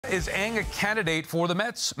Is Ang a candidate for the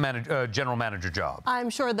Mets general manager job? I'm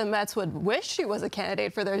sure the Mets would wish she was a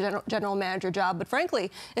candidate for their general manager job. But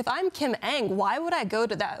frankly, if I'm Kim Ang, why would I go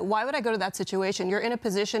to that? Why would I go to that situation? You're in a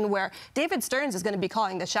position where David Stearns is going to be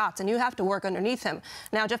calling the shots, and you have to work underneath him.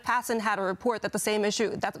 Now, Jeff Passan had a report that the same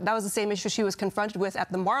issue that was the same issue she was confronted with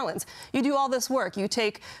at the Marlins. You do all this work. You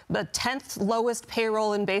take the 10th lowest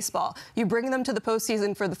payroll in baseball. You bring them to the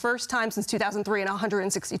postseason for the first time since 2003 in a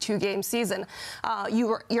 162-game season.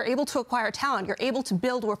 You're able to acquire talent. You're able to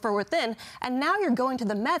build from within. And now you're going to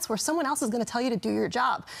the Mets where someone else is going to tell you to do your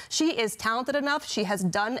job. She is talented enough. She has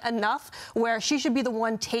done enough where she should be the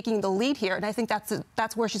one taking the lead here. And I think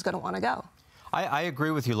that's where she's going to want to go. I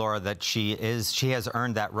agree with you, Laura, that she has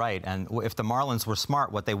earned that right. And if the Marlins were smart,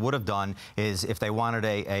 what they would have done is, if they wanted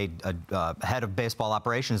a head of baseball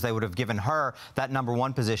operations, they would have given her that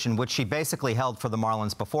 #1 position, which she basically held for the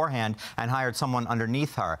Marlins beforehand, and hired someone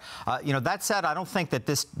underneath her. That said, I don't think that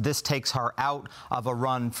this takes her out of a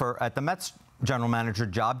run at the Mets general manager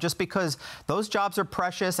job, just because those jobs are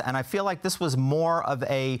precious, and I feel like this was more of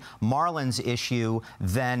a Marlins issue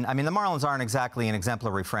than, I mean, the Marlins aren't exactly an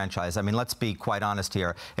exemplary franchise. I mean, let's be quite honest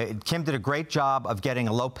here. Kim did a great job of getting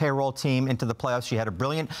a low payroll team into the playoffs. She had a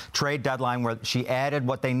brilliant trade deadline where she added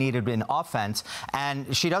what they needed in offense,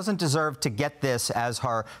 and she doesn't deserve to get this as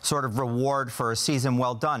her sort of reward for a season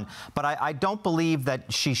well done. But I don't believe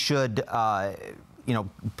that she should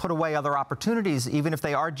put away other opportunities, even if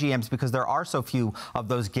they are GMs, because there are so few of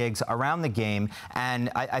those gigs around the game. And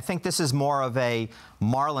I think this is more of a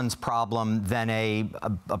Marlins problem than a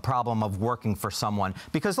problem of working for someone.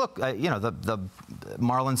 Because, look, the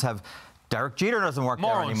Marlins have... Derek Jeter doesn't work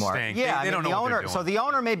there anymore. Stink. Yeah, they don't know what they're doing. So the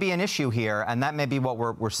owner may be an issue here, and that may be what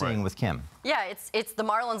we're seeing with Kim. Yeah, it's the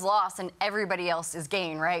Marlins' loss and everybody else's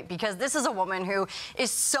gain, right? Because this is a woman who is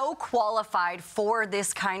so qualified for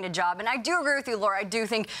this kind of job. And I do agree with you, Laura. I do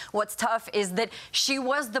think what's tough is that she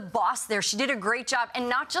was the boss there. She did a great job. And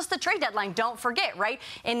not just the trade deadline. Don't forget, right?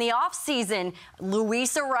 In the offseason,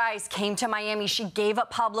 Luisa Rice came to Miami. She gave up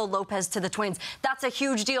Pablo Lopez to the Twins. That's a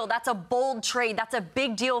huge deal. That's a bold trade. That's a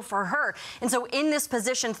big deal for her. And so in this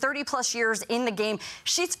position, 30-plus years in the game,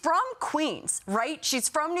 she's from Queens, right? She's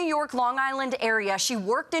from New York, Long Island area. She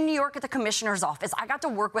worked in New York at the commissioner's office. I got to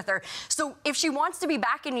work with her. So if she wants to be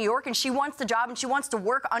back in New York and she wants the job and she wants to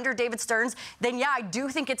work under David Stearns, then yeah, I do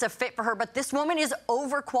think it's a fit for her. But this woman is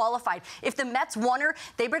overqualified. If the Mets want her,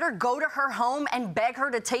 they better go to her home and beg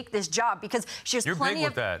her to take this job, because she has plenty of... You're big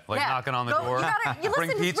with that, like knocking on the door.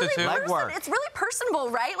 Bring pizza too. It's really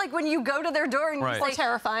personable, right? Like when you go to their door and Or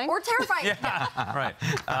terrifying. Or terrifying. Yeah.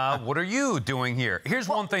 Right. What are you doing here? Here's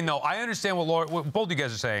one thing, though. I understand what both of you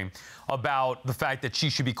guys are saying about the fact that she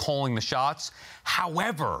should be calling the shots.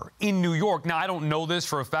 However, in New York, now I don't know this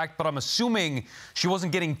for a fact, but I'm assuming she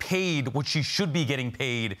wasn't getting paid what she should be getting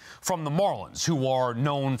paid from the Marlins, who are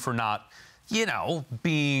known for not,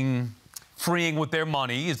 being freeing with their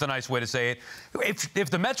money, is the nice way to say it. If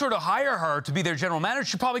the Mets were to hire her to be their general manager,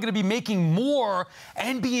 she's probably going to be making more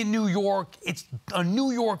and be in New York. It's a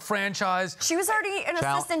New York franchise. She was already an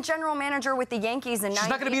assistant general manager with the Yankees. And she's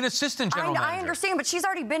not going to be an assistant general manager. I understand, but she's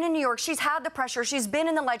already been in New York. She's had the pressure. She's been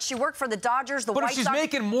in the lights. She worked for the Dodgers, the White Sox, But if she's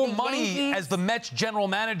making more money Yankees as the Mets general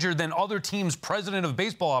manager than other teams' president of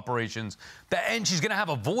baseball operations, and she's going to have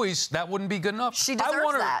a voice, that wouldn't be good enough. She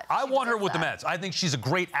deserves that. I want her with the Mets. I think she's a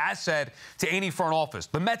great asset to any front office.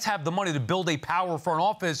 The Mets have the money to build a power front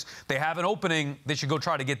office. They have an opening. They should go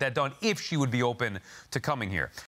try to get that done if she would be open to coming here.